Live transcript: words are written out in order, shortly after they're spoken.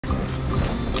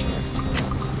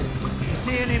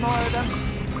see any more of them?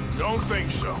 Don't think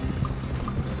so.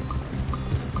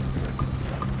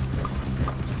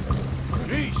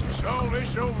 Jesus, all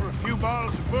this over a few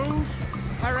bottles of booze?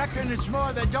 I reckon it's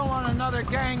more they don't want another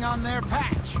gang on their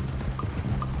patch.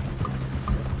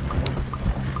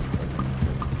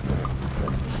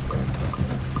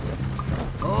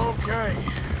 Okay.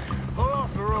 Pull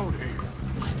off the road here.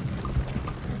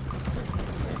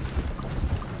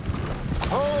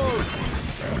 Hold!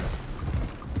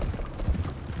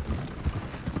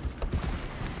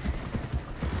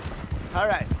 All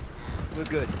right. We're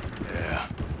good. Yeah.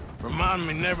 Remind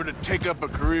me never to take up a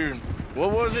career in...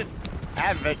 What was it?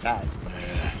 Advertising.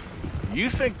 Yeah. You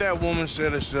think that woman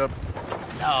set us up?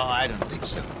 No, I don't think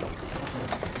so.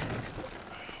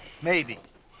 Maybe.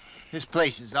 This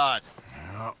place is odd.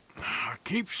 Well, I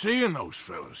keep seeing those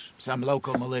fellas. Some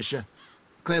local militia.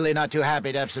 Clearly not too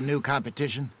happy to have some new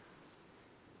competition.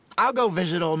 I'll go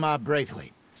visit old Ma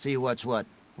Braithwaite, see what's what.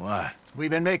 Why?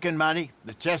 We've been making money.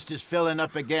 The chest is filling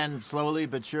up again, slowly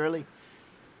but surely.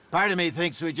 Part of me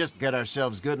thinks we just get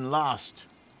ourselves good and lost.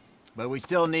 But we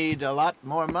still need a lot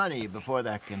more money before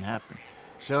that can happen.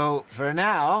 So, for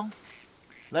now,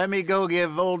 let me go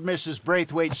give old Mrs.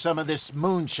 Braithwaite some of this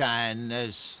moonshine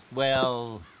as,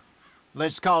 well,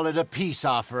 let's call it a peace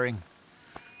offering.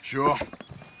 Sure.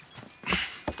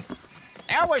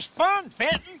 That was fun,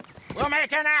 Fenton. We'll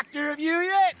make an actor of you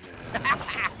yet.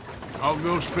 I'll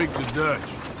go speak to Dutch.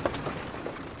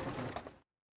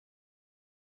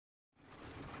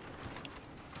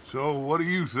 So, what do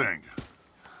you think?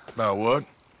 About what?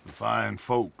 The fine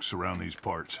folks around these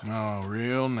parts. Oh,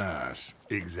 real nice.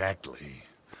 Exactly.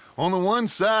 On the one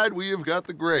side, we have got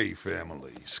the Gray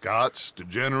family. Scots,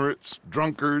 degenerates,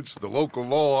 drunkards, the local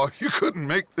law. You couldn't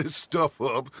make this stuff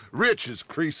up. Rich as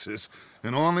Croesus.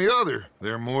 And on the other,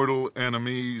 their mortal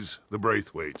enemies, the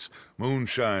Braithwaites.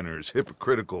 Moonshiners,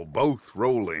 hypocritical, both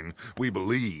rolling, we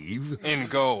believe. In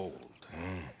gold.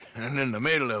 And in the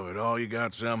middle of it all, you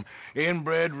got some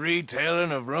inbred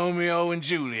retelling of Romeo and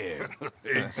Juliet.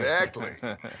 Exactly.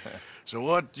 So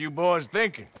what you boys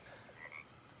thinking?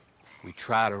 We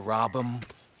try to rob them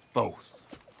both.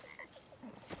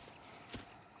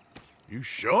 You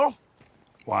sure?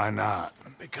 Why not?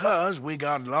 Because we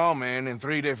got lawmen in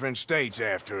 3 different states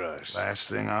after us. Last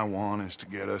thing I want is to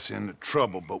get us into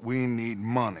trouble, but we need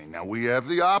money. Now, we have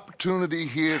the opportunity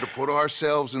here to put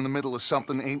ourselves in the middle of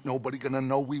something ain't nobody gonna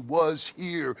know we was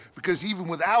here, because even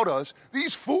without us,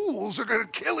 these fools are gonna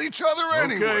kill each other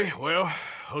anyway. Okay, well,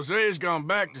 Hosea's gone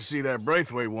back to see that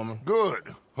Braithwaite woman.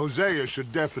 Good. Hosea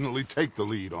should definitely take the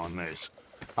lead on this.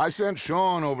 I sent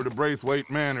Sean over to Braithwaite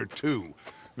Manor, too.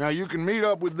 Now, you can meet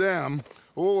up with them,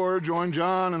 or join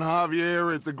John and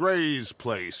Javier at the Gray's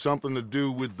place. Something to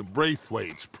do with the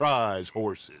Braithwaites' prize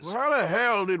horses. Well, how the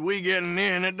hell did we get in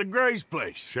at the Gray's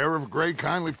place? Sheriff Gray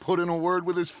kindly put in a word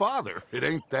with his father. It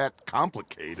ain't that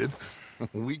complicated.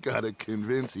 We gotta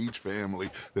convince each family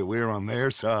that we're on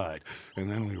their side, and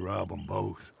then we rob them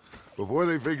both. Before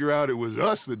they figure out it was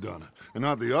us that done it, and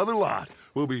not the other lot,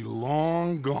 we'll be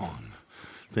long gone.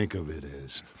 Think of it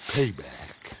as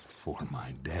payback for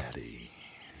my daddy.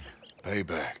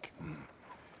 Payback.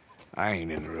 I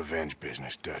ain't in the revenge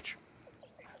business, Dutch.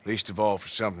 Least of all for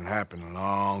something happened a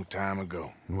long time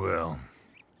ago. Well,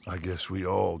 I guess we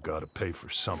all gotta pay for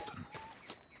something.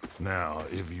 Now,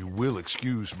 if you will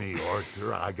excuse me,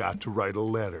 Arthur, I got to write a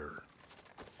letter.